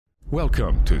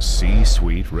Welcome to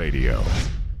C-Suite Radio.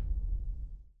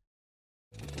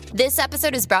 This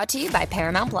episode is brought to you by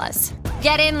Paramount Plus.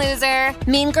 Get in, loser!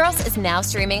 Mean Girls is now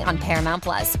streaming on Paramount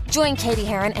Plus. Join Katie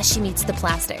Heron as she meets the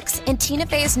plastics in Tina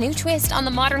Fey's new twist on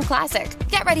the modern classic.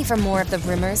 Get ready for more of the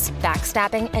rumors,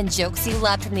 backstabbing, and jokes you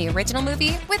loved from the original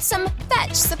movie with some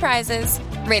fetch surprises.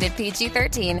 Rated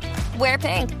PG-13. Wear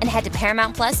pink and head to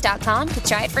ParamountPlus.com to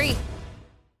try it free.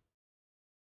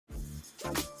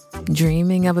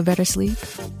 Dreaming of a better sleep?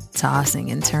 Tossing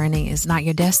and turning is not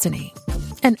your destiny.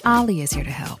 And Ollie is here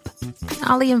to help.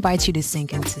 Ollie invites you to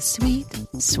sink into sweet,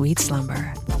 sweet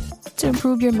slumber to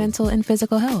improve your mental and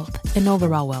physical health and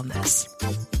overall wellness.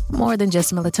 More than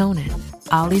just melatonin,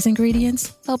 Ollie's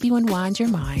ingredients help you unwind your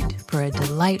mind for a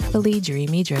delightfully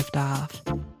dreamy drift off.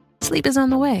 Sleep is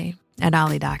on the way at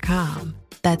Ollie.com.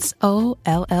 That's OLLY.com.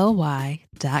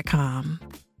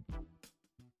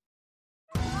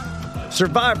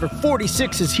 Survivor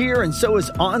 46 is here, and so is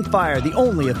On Fire, the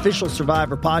only official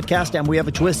Survivor podcast, and we have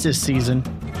a twist this season.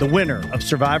 The winner of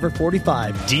Survivor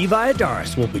 45, Dee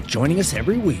Valladares, will be joining us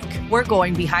every week. We're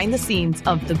going behind the scenes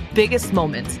of the biggest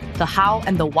moments, the how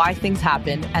and the why things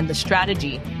happen, and the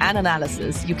strategy and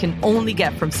analysis you can only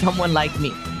get from someone like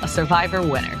me, a Survivor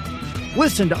winner.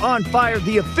 Listen to On Fire,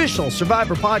 the official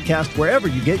Survivor podcast, wherever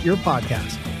you get your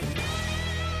podcast.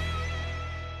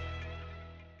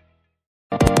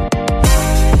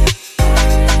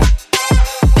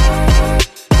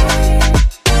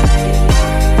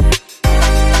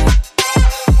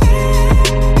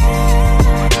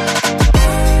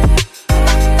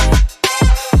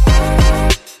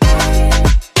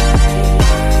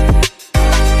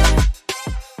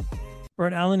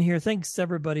 Brett Allen here. Thanks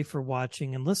everybody for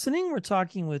watching and listening. We're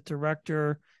talking with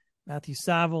director Matthew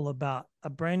Saville about a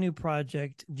brand new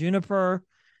project, Juniper,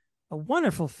 a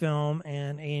wonderful film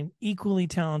and an equally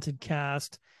talented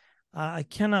cast. I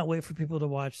cannot wait for people to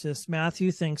watch this.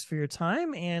 Matthew, thanks for your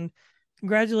time and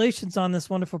congratulations on this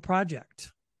wonderful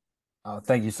project.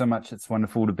 Thank you so much. It's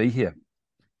wonderful to be here.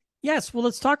 Yes, well,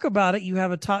 let's talk about it. You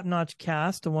have a top-notch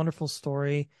cast, a wonderful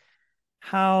story.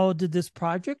 How did this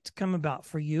project come about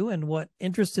for you, and what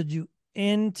interested you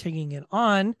in taking it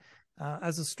on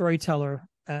as a storyteller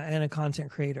and a content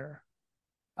creator?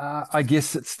 I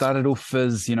guess it started off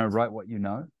as, write what you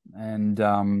know. And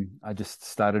I just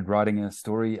started writing a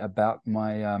story about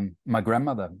my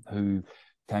grandmother, who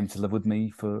came to live with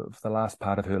me for the last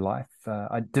part of her life.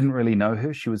 I didn't really know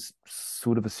her. She was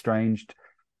sort of estranged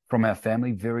from our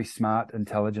family, very smart,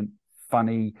 intelligent,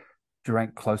 funny,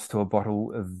 drank close to a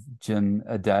bottle of gin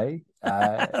a day.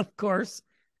 Of course.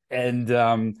 And,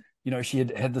 she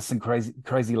had this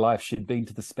crazy life. She'd been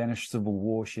to the Spanish Civil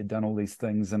War. She had done all these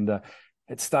things. And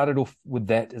it started off with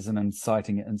that as an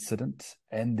inciting incident.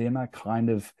 And then I kind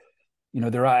of,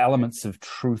 there are elements of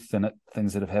truth in it,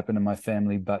 things that have happened in my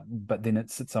family, but then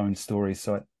it's its own story.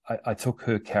 So I took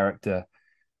her character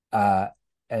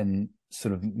and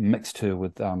sort of mixed her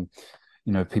with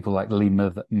people like Lee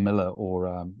Miller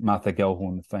or Martha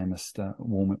Gellhorn, the famous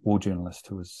war journalist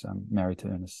who was married to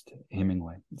Ernest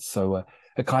Hemingway. So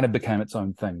it kind of became its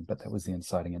own thing, but that was the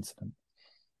inciting incident.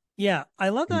 Yeah, I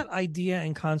love that idea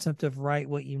and concept of write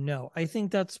what you know. I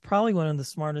think that's probably one of the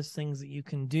smartest things that you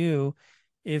can do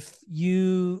if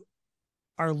you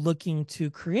are looking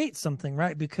to create something,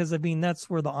 right? Because, that's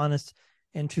where the honest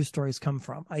and true stories come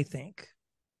from, I think.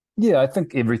 Yeah, I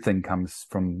think everything comes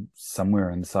from somewhere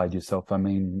inside yourself.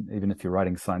 Even if you're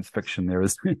writing science fiction, there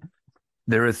is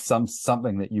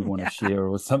something that you want to share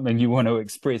or something you want to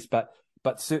express. But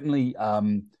certainly,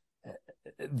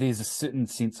 there's a certain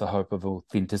sense, I hope, of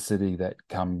authenticity that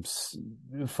comes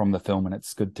from the film, and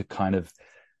it's good to kind of,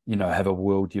 have a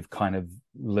world you've kind of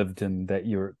lived in that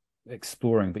you're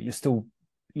exploring, but you're still,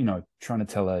 trying to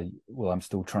tell I'm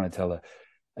still trying to tell a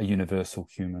universal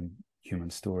human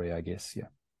story, I guess. Yeah.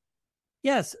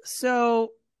 Yes.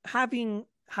 So have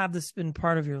this been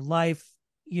part of your life,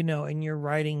 and you're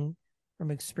writing from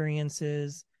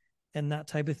experiences and that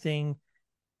type of thing,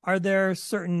 are there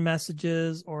certain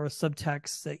messages or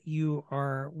subtexts that you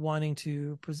are wanting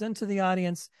to present to the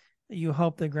audience that you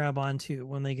hope they grab onto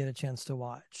when they get a chance to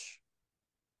watch?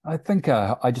 I think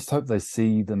I just hope they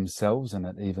see themselves in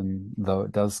it, even though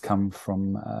it does come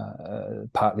from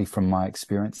partly from my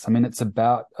experience. It's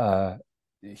about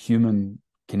human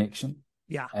connection.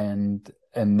 Yeah. And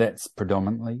that's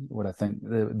predominantly what I think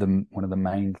the one of the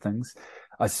main things.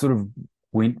 I sort of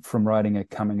went from writing a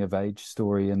coming of age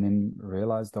story and then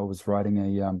realized I was writing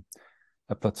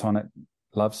a platonic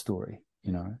love story,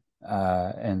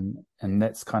 and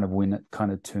that's kind of when it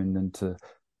kind of turned into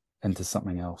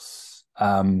something else.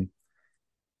 I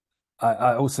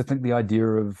also think the idea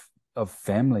of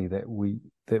family, that we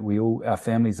all, our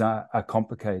families are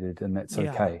complicated, and that's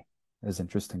okay, is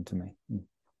interesting to me.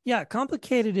 Yeah,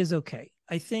 complicated is okay.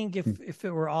 I think if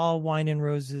it were all wine and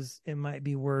roses, it might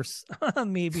be worse.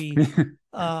 Maybe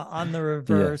on the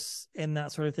reverse and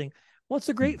that sort of thing. Well, it's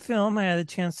a great film. I had a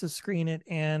chance to screen it,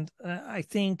 and I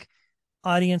think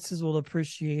audiences will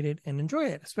appreciate it and enjoy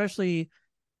it, especially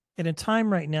in a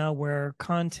time right now where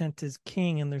content is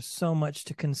king and there's so much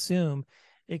to consume.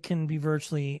 It can be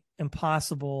virtually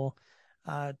impossible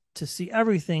to see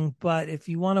everything. But if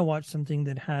you want to watch something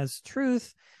that has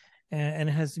truth and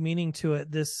has meaning to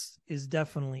it, this is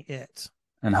definitely it.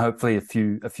 And hopefully a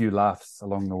few laughs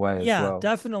along the way as well. Yeah,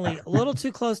 definitely. A little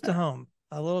too close to home.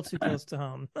 A little too close to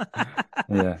home.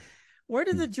 Yeah. Where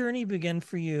did the journey begin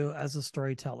for you as a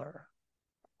storyteller?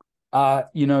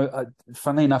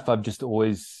 Funnily enough, I've just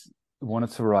always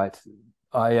wanted to write.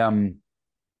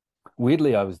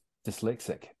 Weirdly, I was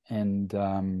dyslexic, and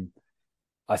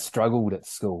I struggled at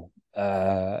school.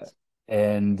 And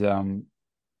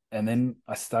then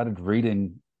I started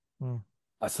reading.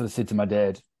 I sort of said to my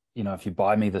dad, if you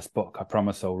buy me this book, I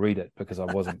promise I'll read it, because I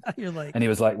wasn't. You're like... And he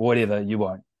was like, whatever, you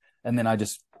won't. And then I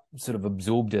just sort of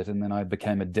absorbed it, and then I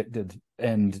became addicted,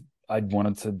 and I'd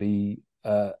wanted to be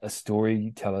a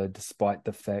storyteller, despite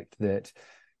the fact that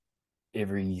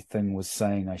everything was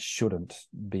saying I shouldn't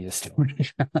be a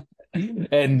storyteller.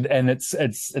 and it's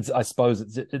I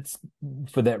suppose it's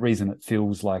for that reason it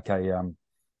feels like a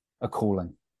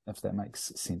calling, if that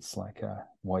makes sense, like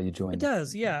why you joined. It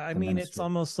does, yeah. I mean, it's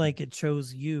almost like it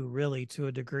chose you, really, to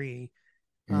a degree.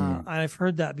 I've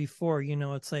heard that before.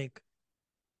 It's like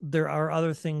there are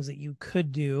other things that you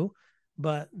could do,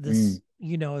 but this,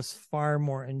 is far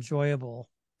more enjoyable,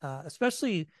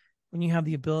 especially when you have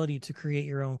the ability to create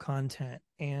your own content.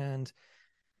 And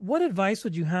what advice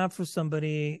would you have for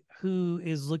somebody who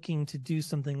is looking to do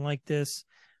something like this?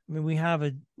 I mean, we have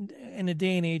in a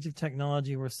day and age of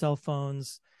technology where cell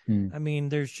phones, I mean,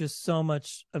 there's just so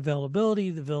much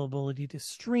availability, the availability to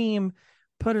stream,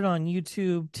 put it on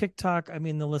YouTube, TikTok. I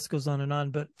mean, the list goes on and on.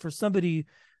 But for somebody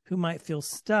who might feel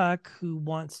stuck, who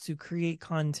wants to create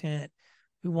content,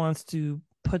 who wants to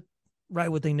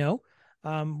write what they know,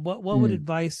 what would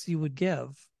advice you would give?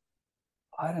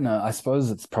 I don't know. I suppose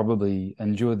it's probably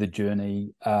enjoy the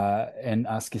journey and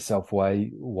ask yourself why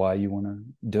you want to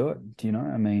do it. Do you know?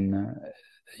 I mean,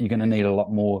 you're going to need a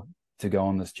lot more to go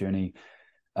on this journey.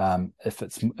 If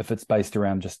it's based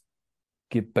around just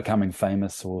becoming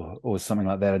famous or something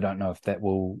like that, I don't know if that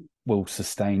will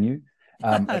sustain you.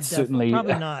 It's certainly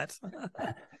probably not.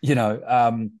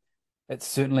 It's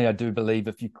certainly, I do believe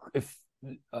if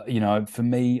for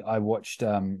me, I watched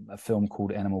a film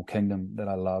called Animal Kingdom that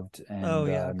I loved.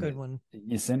 And, good one.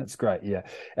 You seen it's great, yeah.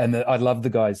 And I love the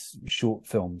guy's short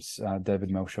films, David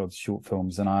Melchod's short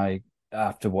films. And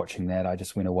after watching that, I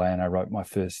just went away and I wrote my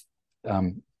first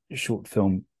short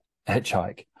film,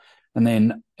 Hitchhike.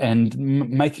 And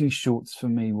making shorts for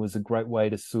me was a great way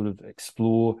to sort of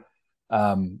explore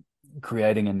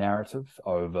creating a narrative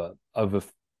over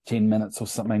 10 minutes or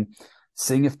something,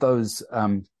 seeing if those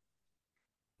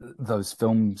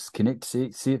films connect. See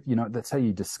if that's how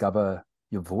you discover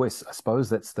your voice. I suppose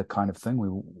that's the kind of thing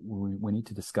we need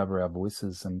to discover our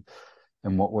voices and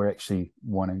what we're actually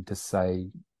wanting to say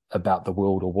about the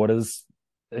world, or what is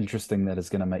interesting that is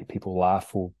going to make people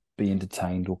laugh or be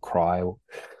entertained or cry or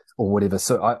whatever.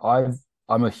 So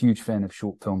I'm a huge fan of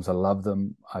short films. I love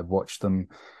them. I watched them.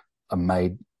 I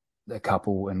made a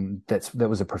couple, and that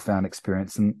was a profound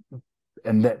experience, and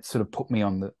that sort of put me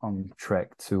on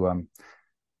track to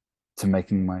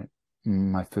making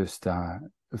my first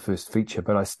feature.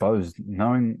 But I suppose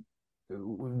doing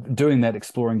that,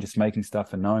 exploring, just making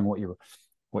stuff and knowing what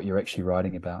you're actually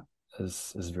writing about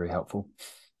is very helpful.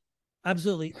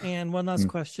 Absolutely. And one last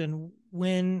question: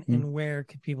 when and where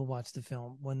can people watch the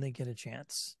film when they get a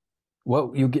chance?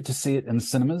 Well, you'll get to see it in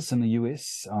cinemas in the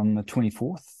US on the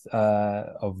 24th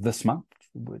of this month,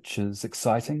 which is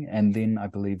exciting. And then I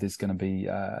believe there's going to be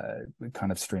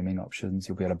kind of streaming options.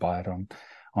 You'll be able to buy it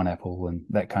on Apple and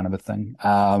that kind of a thing.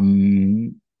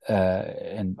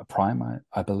 And Prime,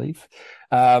 I believe.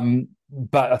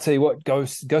 But I'll tell you what, go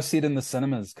see it in the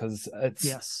cinemas, because it's,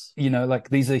 like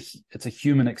it's a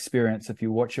human experience. If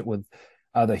you watch it with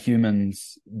other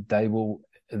humans,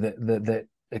 that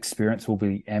experience will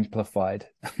be amplified.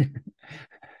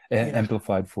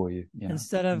 Amplified for you,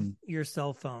 instead of your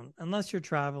cell phone, unless you're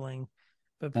traveling.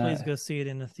 But please go see it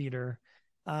in the theater.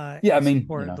 I mean,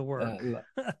 support the work.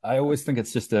 I always think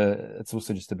it's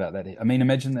also just about that. I mean,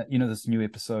 imagine that, this new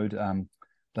episode,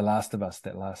 The Last of Us,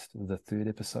 the third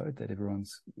episode that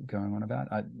everyone's going on about.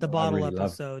 The bottle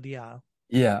episode, yeah.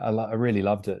 Yeah, I really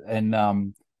loved it.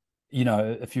 And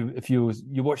if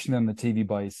you're watching that on the TV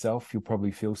by yourself, you'll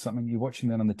probably feel something. You're watching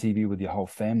that on the TV with your whole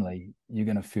family, you're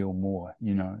going to feel more,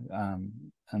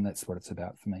 and that's what it's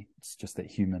about for me. It's just that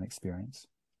human experience.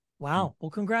 Wow. Well,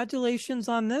 congratulations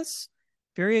on this.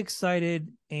 Very excited.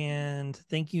 And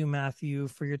thank you, Matthew,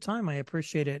 for your time. I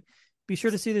appreciate it. Be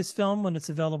sure to see this film when it's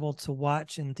available to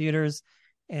watch in theaters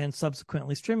and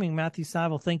subsequently streaming. Matthew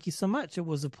Saville, thank you so much. It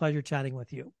was a pleasure chatting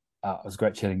with you. It was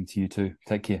great chatting to you too.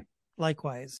 Take care.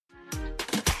 Likewise.